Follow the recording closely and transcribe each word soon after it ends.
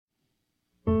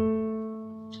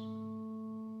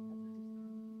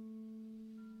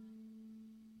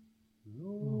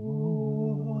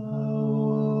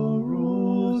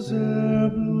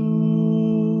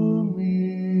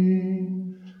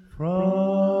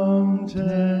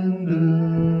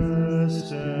tender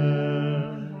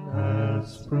stem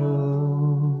hast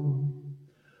grown,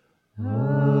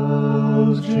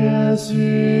 of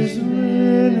Jesse's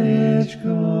lineage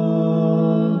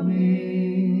coming,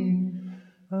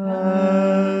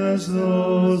 as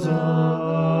those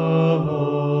of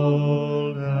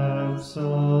old have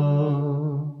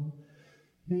sung.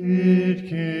 It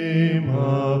came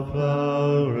a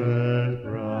floweret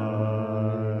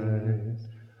bright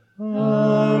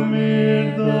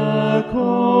amid the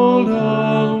cold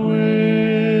of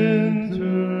winter,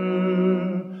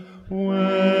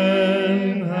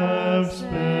 when half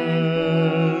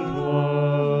spent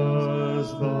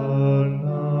was the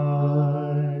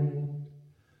night.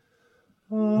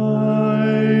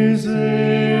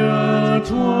 Isaiah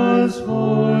 'twas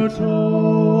foretold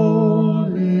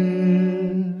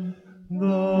in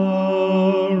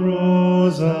the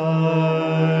rose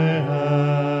I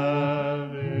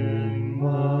have in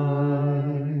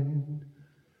mind.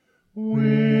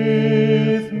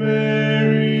 With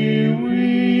Mary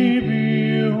we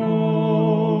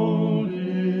behold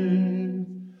it,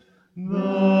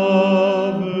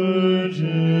 the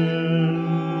Virgin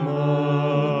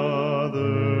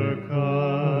Mother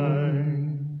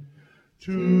kind,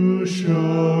 to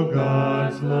show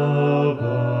God's love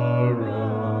aright.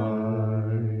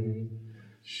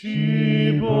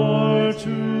 She bore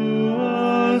to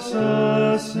us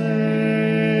a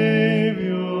Savior,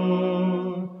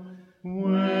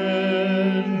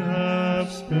 when half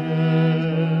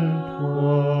spent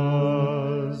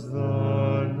was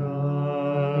the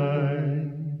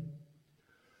night.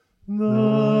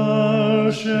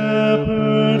 The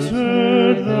shepherds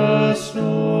heard the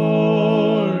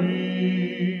story,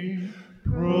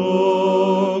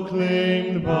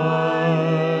 proclaimed by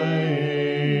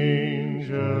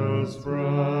angels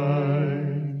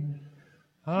bright,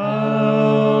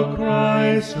 how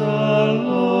Christ the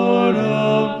Lord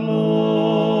of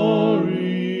glory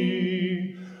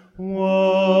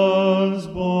was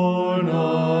born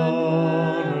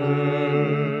on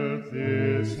earth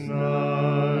this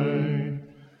night.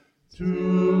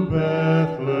 To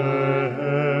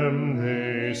Bethlehem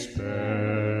they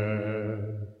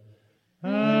sped,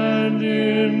 and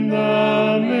in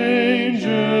the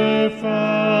manger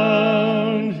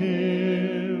found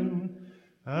him,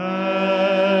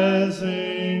 as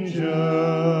angel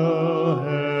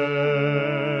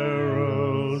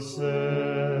herald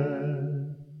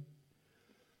said.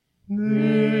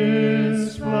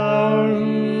 This flower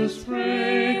whose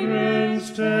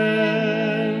fragrance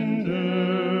tender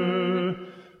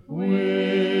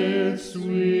with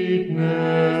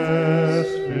sweetness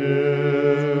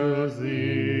fills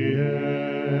the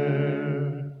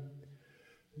air,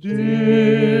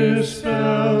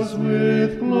 dispels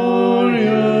with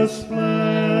glorious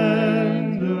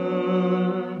splendor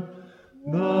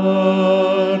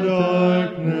the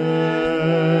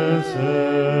darkness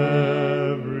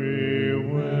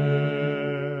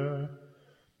everywhere.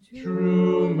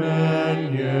 True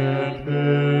man, yet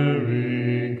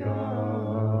very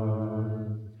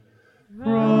God,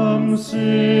 from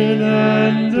sin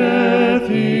and death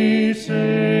he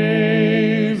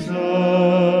saves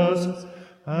us,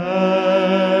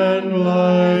 and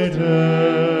lightens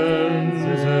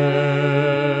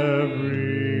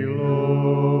every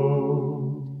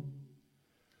load.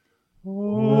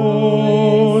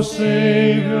 O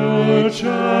Savior,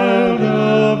 Child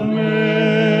of Mary,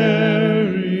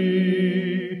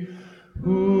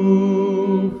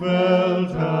 who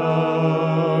felt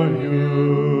our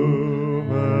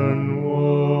human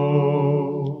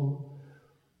woe.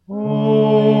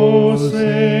 O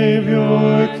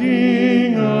Savior,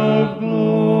 King of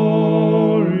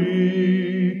glory,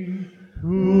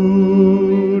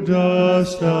 who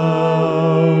dost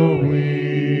our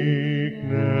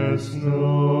weakness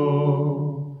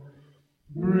know,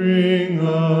 bring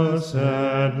us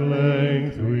at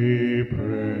length, we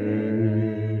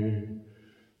pray,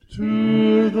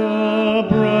 to the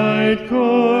bright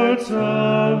courts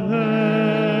of heaven.